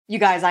You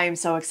guys, I am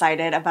so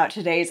excited about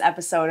today's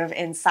episode of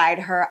Inside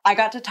Her. I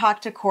got to talk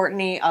to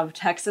Courtney of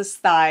Texas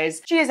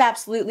Thighs. She is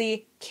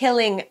absolutely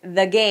killing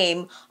the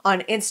game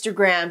on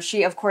Instagram.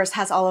 She, of course,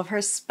 has all of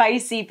her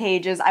spicy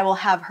pages. I will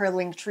have her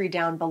link tree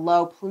down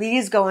below.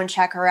 Please go and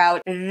check her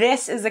out.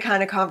 This is the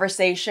kind of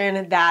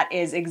conversation that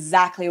is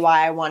exactly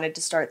why I wanted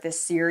to start this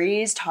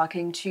series,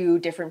 talking to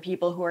different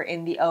people who are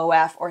in the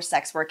OF or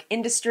sex work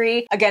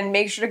industry. Again,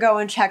 make sure to go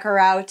and check her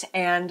out,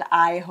 and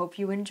I hope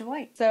you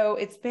enjoy. So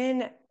it's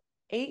been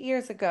 8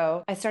 years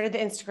ago, I started the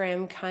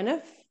Instagram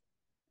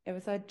it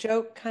was a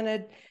joke kind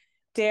of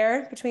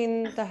dare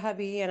between the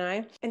hubby and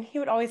I. And he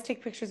would always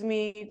take pictures of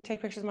me,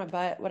 take pictures of my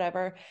butt,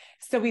 whatever.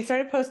 So we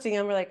started posting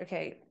them. We're like,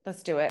 okay,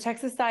 let's do it.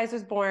 Texas Thighs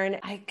was born.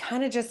 I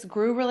kind of just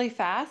grew really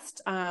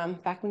fast,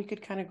 back when you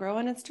could kind of grow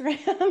on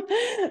Instagram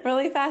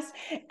really fast.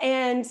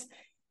 And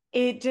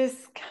it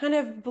just kind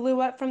of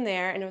blew up from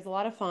there, and it was a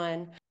lot of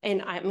fun.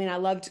 And I mean, I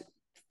loved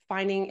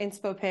finding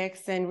inspo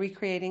pics and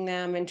recreating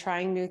them and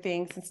trying new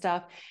things and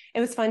stuff. It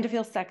was fun to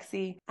feel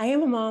sexy. I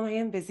am a mom, I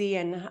am busy,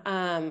 and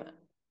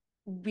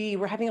we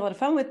were having a lot of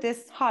fun with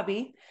this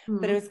hobby,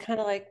 but it was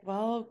kind of like,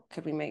 well,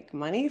 could we make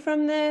money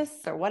from this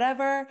or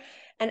whatever?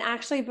 And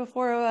actually,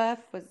 before OF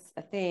was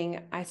a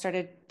thing, I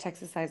started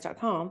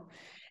TexasSize.com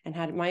and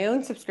had my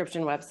own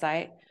subscription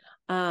website.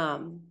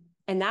 And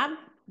that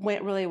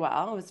went really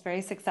well. It was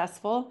very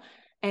successful.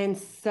 And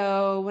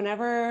so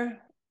whenever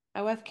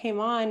OF came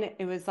on,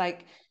 it was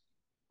like,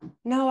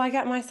 no, I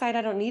got my site.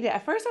 I don't need it.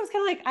 At first I was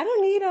kind of like, I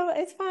don't need it.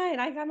 It's fine.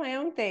 I got my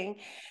own thing.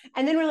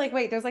 And then we're like,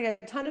 wait, there's like a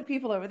ton of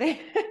people over there.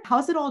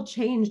 How's it all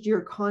changed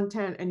your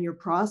content and your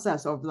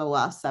process over the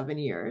last 7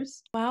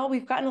 years? Well,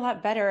 we've gotten a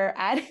lot better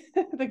at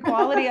the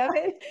quality of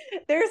it.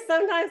 There's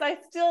sometimes I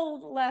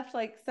still left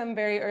like some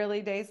very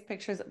early days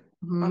pictures.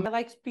 I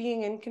liked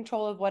being in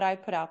control of what I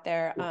put out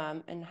there,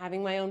 and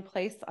having my own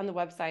place on the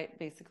website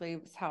basically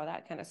was how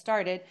that kind of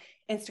started.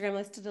 Instagram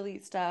likes to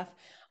delete stuff,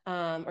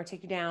 or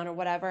take you down or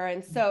whatever.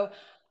 And so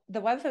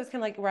the website was kind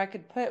of like where I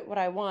could put what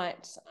I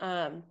want,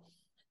 and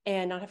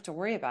not have to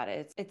worry about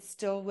it. It's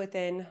still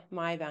within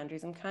my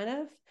boundaries. I'm kind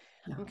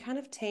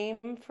of tame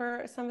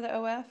for some of the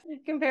OF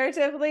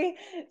comparatively.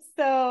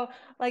 So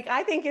like,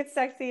 I think it's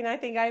sexy, and I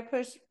think I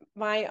push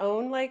my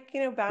own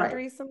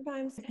boundaries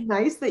sometimes. It's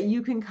nice that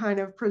you can kind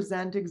of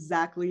present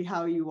exactly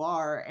how you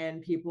are,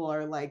 and people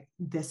are like,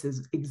 this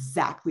is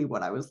exactly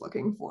what I was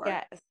looking for.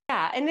 Yes.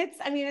 Yeah. And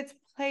it's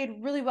played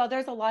really well.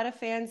 There's a lot of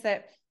fans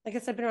that, like I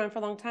said, been around for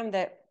a long time,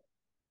 that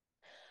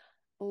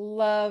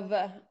love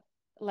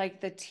like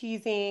the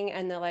teasing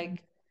and the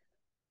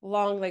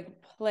long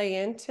play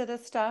into the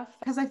stuff.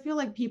 Because I feel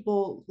like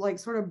people like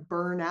sort of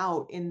burn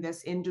out in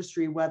this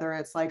industry, whether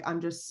it's like,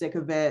 I'm just sick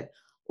of it,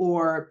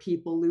 or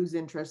people lose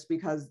interest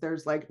because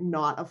there's like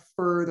not a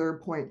further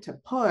point to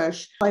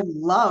push. I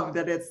love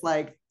that it's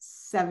like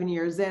 7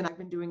 years in. I've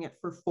been doing it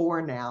for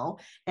 4 now.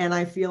 And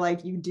I feel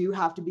like you do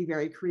have to be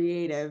very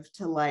creative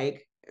to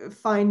like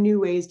find new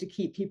ways to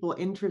keep people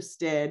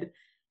interested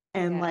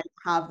and like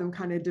have them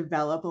kind of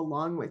develop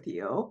along with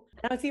you.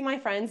 And I would see my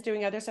friends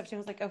doing other stuff too. I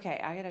was like,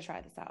 okay, I gotta try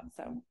this out.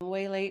 So I'm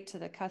way late to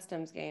the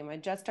customs game. I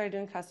just started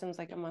doing customs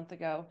like a month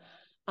ago.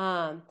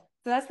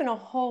 So that's been a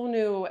whole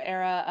new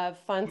era of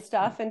fun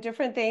stuff and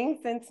different things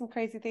and some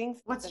crazy things.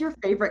 What's your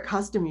favorite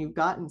custom you've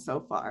gotten so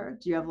far?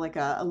 Do you have like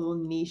a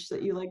little niche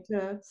that you like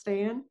to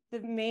stay in? The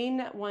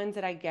main ones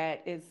that I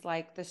get is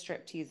like the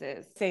strip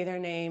teases, say their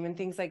name and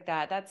things like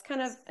that. That's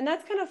kind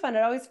of fun.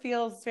 It always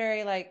feels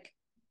very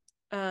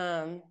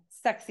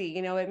sexy.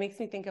 It makes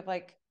me think of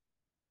like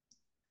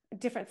a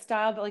different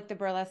style, but like the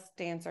burlesque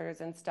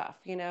dancers and stuff.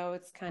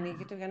 It's kind of, you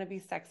get to kind of be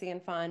sexy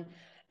and fun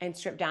and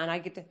strip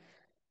down.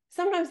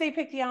 Sometimes they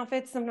pick the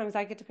outfits, sometimes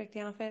I get to pick the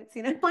outfits.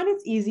 I find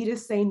it's easy to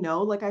say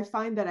no. Like, I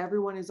find that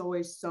everyone is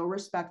always so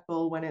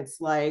respectful when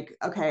it's like,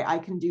 okay, I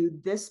can do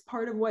this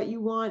part of what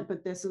you want,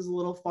 but this is a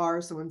little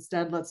far, so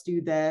instead let's do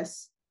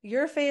this.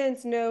 Your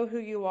fans know who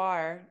you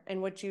are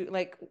and what you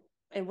like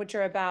and what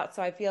you're about.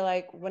 So I feel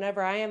like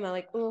whenever I'm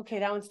like, oh, okay,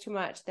 that one's too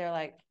much, they're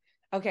like,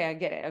 okay, I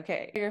get it.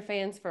 Okay, you're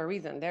fans for a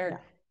reason.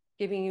 They're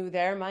giving you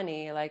their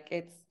money. Like,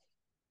 it's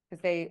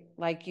because they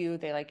like you,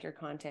 they like your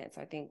content. So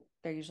I think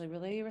they're usually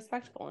really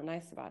respectful and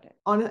nice about it.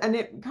 And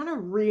it kind of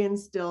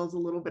reinstills a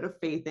little bit of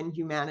faith in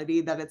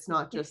humanity, that it's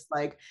not just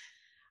like,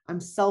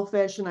 I'm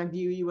selfish and I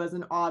view you as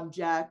an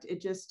object.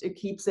 It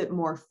keeps it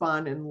more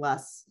fun and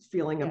less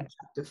feeling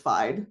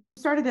objectified. You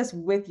started this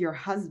with your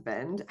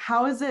husband.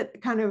 How has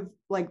it kind of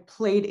like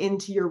played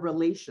into your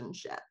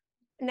relationship?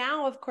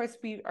 Now, of course,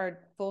 we are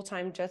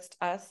full-time, just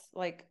us.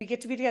 Like, we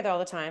get to be together all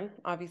the time.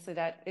 Obviously,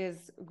 that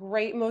is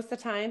great most of the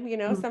time.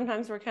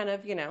 Sometimes we're kind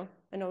of,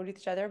 annoyed with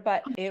each other,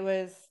 but it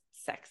was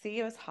sexy.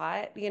 It was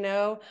hot,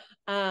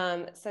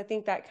 So I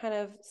think that kind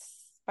of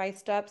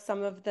spiced up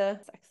some of the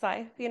sex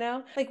life,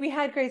 Like, we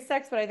had great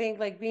sex, but I think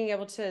like being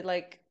able to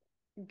like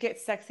get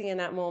sexy in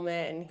that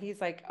moment, and he's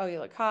like, oh, you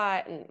look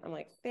hot, and I'm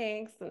like,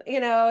 thanks.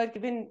 And I've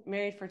been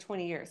married for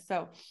 20 years,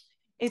 so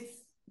it's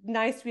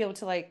nice to be able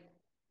to like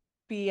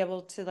be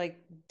able to like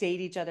date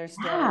each other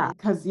still. Yeah, And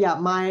because yeah,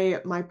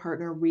 my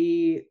partner,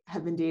 we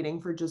have been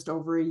dating for just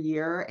over a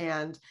year,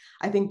 and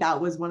I think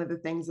that was one of the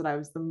things that I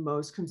was the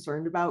most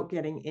concerned about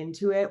getting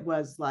into it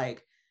was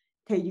like,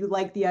 okay, you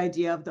like the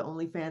idea of the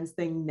OnlyFans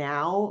thing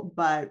now,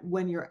 but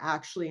when you're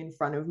actually in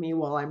front of me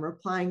while I'm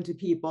replying to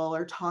people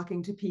or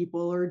talking to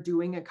people or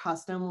doing a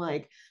custom,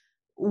 like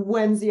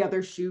when's the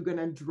other shoe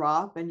gonna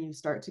drop and you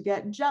start to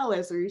get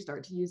jealous or you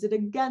start to use it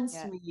against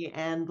yeah, me,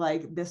 and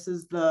like this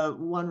is the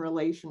one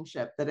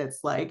relationship that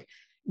it's like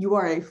you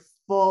are a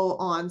full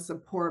on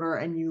supporter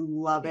and you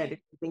love it and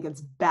you think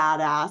it's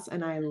badass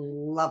and I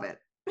love it.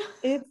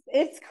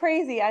 it's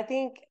crazy. I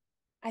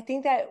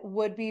think that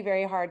would be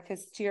very hard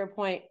because to your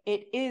point,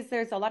 it is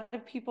there's a lot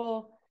of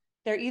people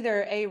they're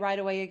either a right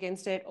away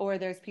against it or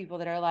there's people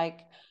that are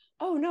like,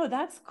 "Oh no,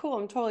 that's cool.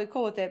 I'm totally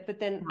cool with it." But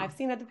then Yeah, I've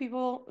seen other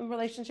people in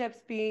relationships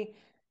be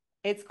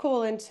it's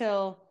cool until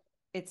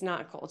it's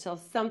not cool, till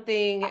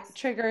something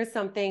triggers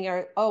something or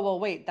oh well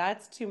wait,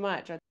 that's too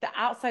much. Or the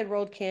outside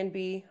world can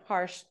be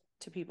harsh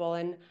to people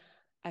and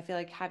I feel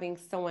like having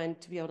someone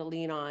to be able to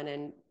lean on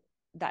and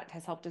that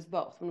has helped us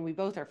both when we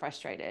both are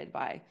frustrated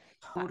by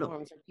totally.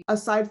 platforms or people.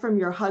 Aside from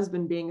your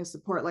husband being a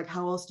support, like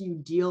how else do you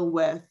deal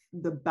with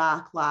the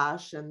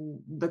backlash and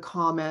the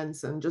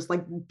comments and just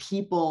like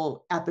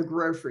people at the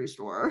grocery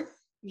store?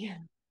 Yeah.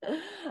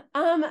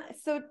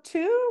 So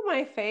to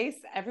my face,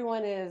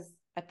 everyone is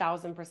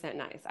 1,000%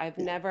 nice. I've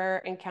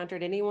never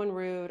encountered anyone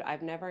rude.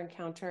 I've never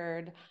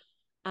encountered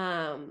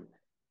um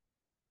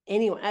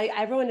anyone.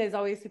 Everyone is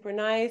always super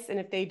nice. And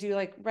if they do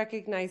like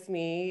recognize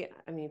me,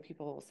 I mean,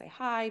 people will say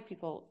hi,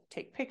 people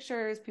take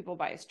pictures, people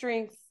buy us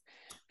drinks,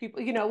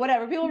 people,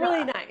 whatever, people really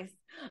Yeah. nice.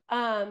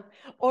 Um,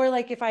 or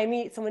like if I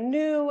meet someone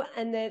new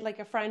and then like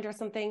a friend or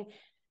something,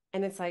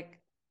 and it's like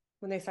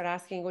when they start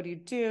asking, what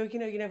do?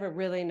 You never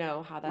really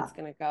know how Yeah. that's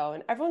going to go.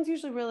 And everyone's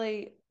usually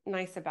really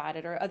nice about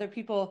it. Or other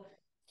people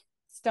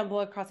stumble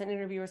across an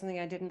interview or something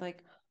I didn't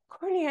like,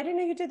 Courtney, I didn't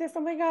know you did this.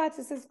 Oh my God,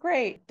 this is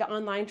great. The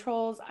online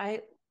trolls,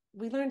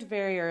 we learned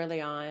very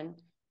early on,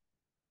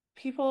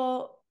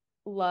 people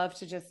love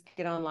to just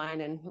get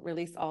online and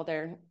release all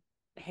their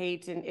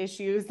hate and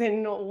issues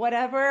and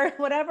whatever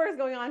is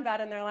going on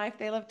bad in their life.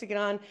 They love to get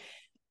on.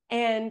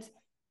 And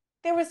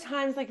there was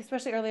times like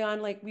especially early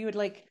on like we would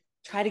like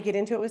try to get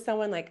into it with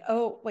someone like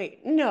oh wait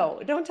no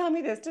don't tell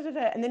me this da, da,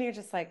 da. And then you're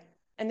just like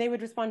and they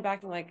would respond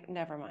back and like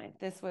never mind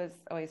this was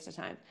a waste of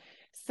time.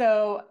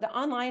 So the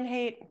online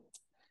hate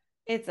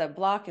it's a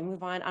block and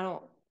move on. I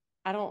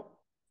don't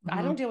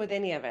I Mhm. don't deal with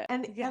any of it.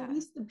 And at Yeah.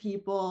 least the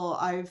people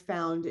I've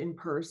found in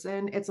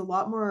person, it's a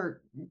lot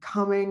more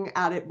coming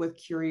at it with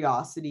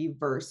curiosity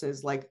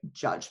versus like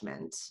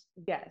judgment,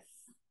 Yes.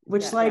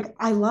 which Yes. Yeah. like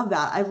I love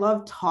that. I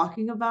love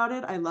talking about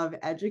it. I love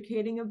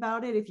educating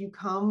about it. If you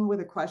come with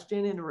a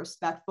question in a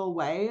respectful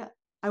way,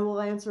 I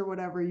will answer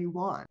whatever you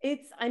want.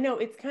 I know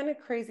it's kind of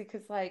crazy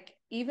because like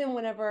even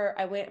whenever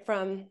I went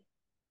from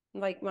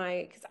like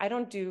my because I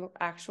don't do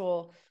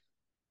actual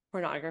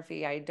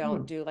pornography. I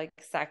don't Hmm. do like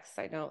sex.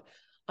 I don't.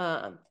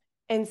 Um,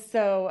 and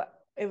so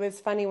it was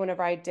funny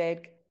whenever I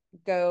did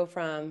go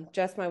from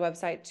just my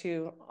website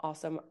to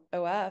also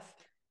OF.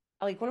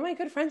 Like one of my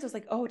good friends was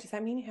like, "Oh, does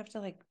that mean you have to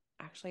like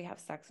actually have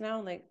sex now?"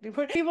 And like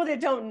people that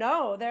don't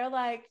know, they're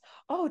like,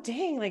 "Oh,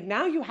 dang! Like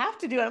now you have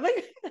to do it." I'm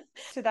like,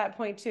 to that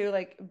point too,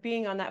 like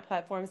being on that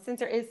platform, since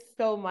there is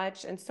so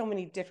much and so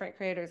many different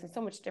creators and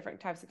so much different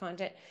types of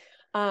content.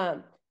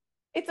 Um,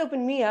 it's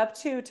opened me up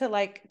to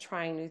like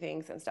trying new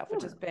things and stuff,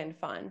 which Yeah. has been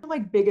fun.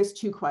 Like biggest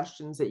two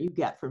questions that you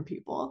get from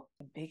people.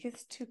 The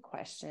biggest two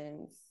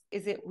questions.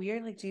 Is it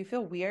weird? Like, do you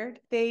feel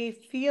weird? They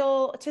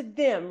feel to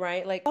them,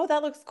 right? Like, oh,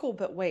 that looks cool,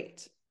 but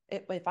wait,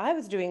 if I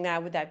was doing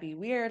that, would that be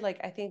weird?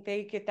 Like, I think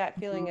they get that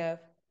feeling Mhm. of,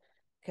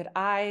 could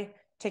I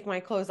take my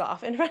clothes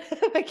off in front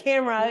of a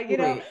camera?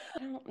 Totally. I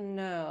don't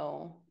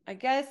know. I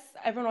guess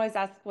everyone always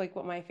asks like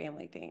what my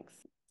family thinks.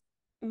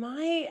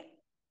 My,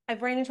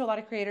 I've ran into a lot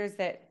of creators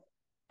that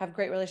have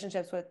great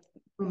relationships with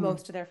Mhm.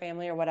 most of their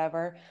family or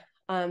whatever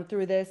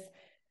through this.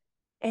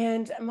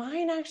 And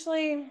mine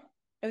actually,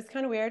 it was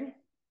kind of weird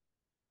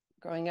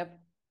growing up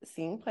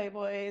seeing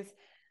Playboys.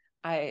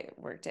 I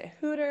worked at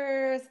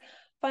Hooters,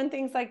 fun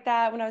things like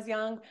that when I was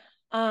young.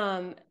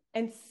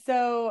 And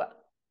so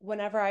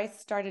whenever I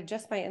started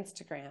just my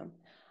Instagram,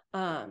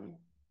 um,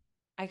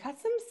 I got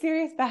some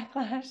serious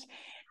backlash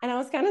and I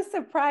was kind of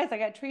surprised. I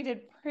got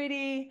treated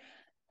pretty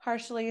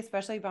harshly,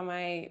 especially by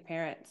my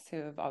parents who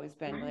have always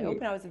been really Right.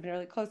 open. I was been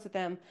really close with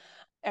them.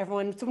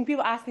 Everyone, so when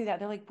people ask me that,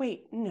 they're like,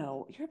 wait,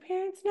 no, your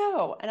parents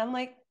know. And I'm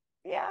like,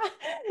 yeah.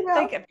 Yeah.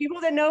 Like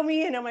people that know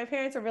me and know my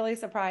parents are really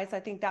surprised.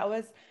 I think that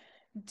was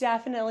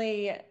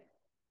definitely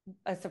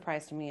a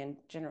surprise to me in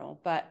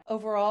general. But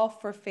overall,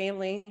 for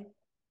family,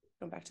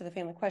 going back to the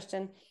family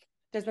question,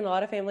 there's been a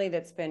lot of family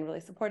that's been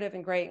really supportive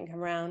and great and come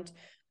around.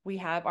 We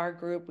have our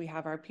group, we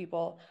have our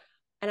people.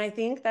 And I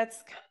think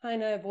that's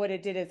kind of what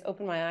it did is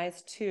open my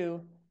eyes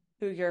to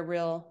who your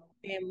real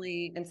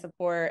family and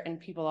support and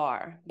people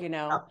are,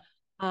 Yeah.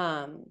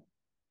 Um,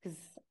 because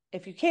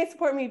if you can't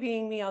support me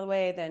being me all the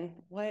way, then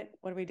what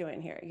are we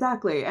doing here?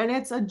 Exactly. And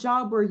it's a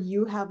job where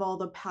you have all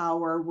the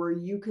power, where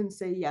you can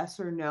say yes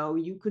or no.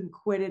 You can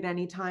quit at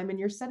any time, and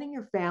you're setting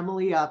your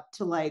family up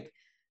to like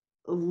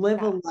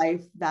live a Yeah.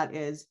 life that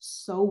is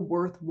so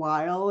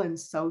worthwhile and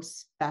so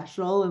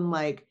special. And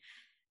like,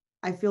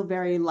 I feel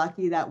very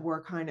lucky that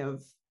we're kind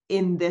of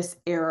in this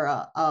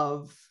era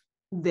of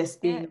this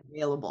Yeah. being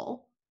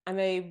available. I'm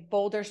a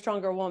bolder,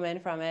 stronger woman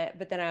from it,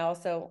 but then I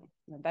also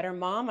am a better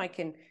mom. I've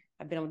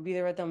been able to be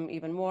there with them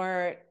even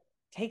more,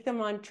 take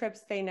them on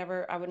trips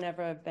I would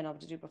never have been able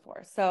to do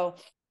before. So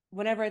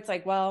whenever it's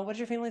like, well, what does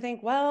your family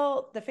think?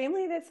 Well, the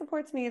family that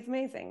supports me is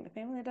amazing. The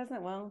family that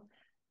doesn't, well,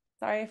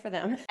 sorry for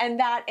them. And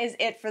that is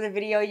it for the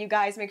video, you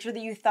guys. Make sure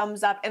that you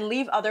thumbs up and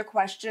leave other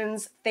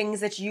questions, things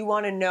that you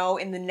want to know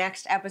in the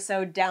next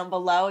episode down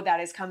below. That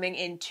is coming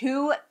in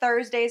 2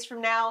 Thursdays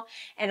from now,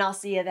 and I'll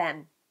see you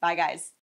then. Bye, guys.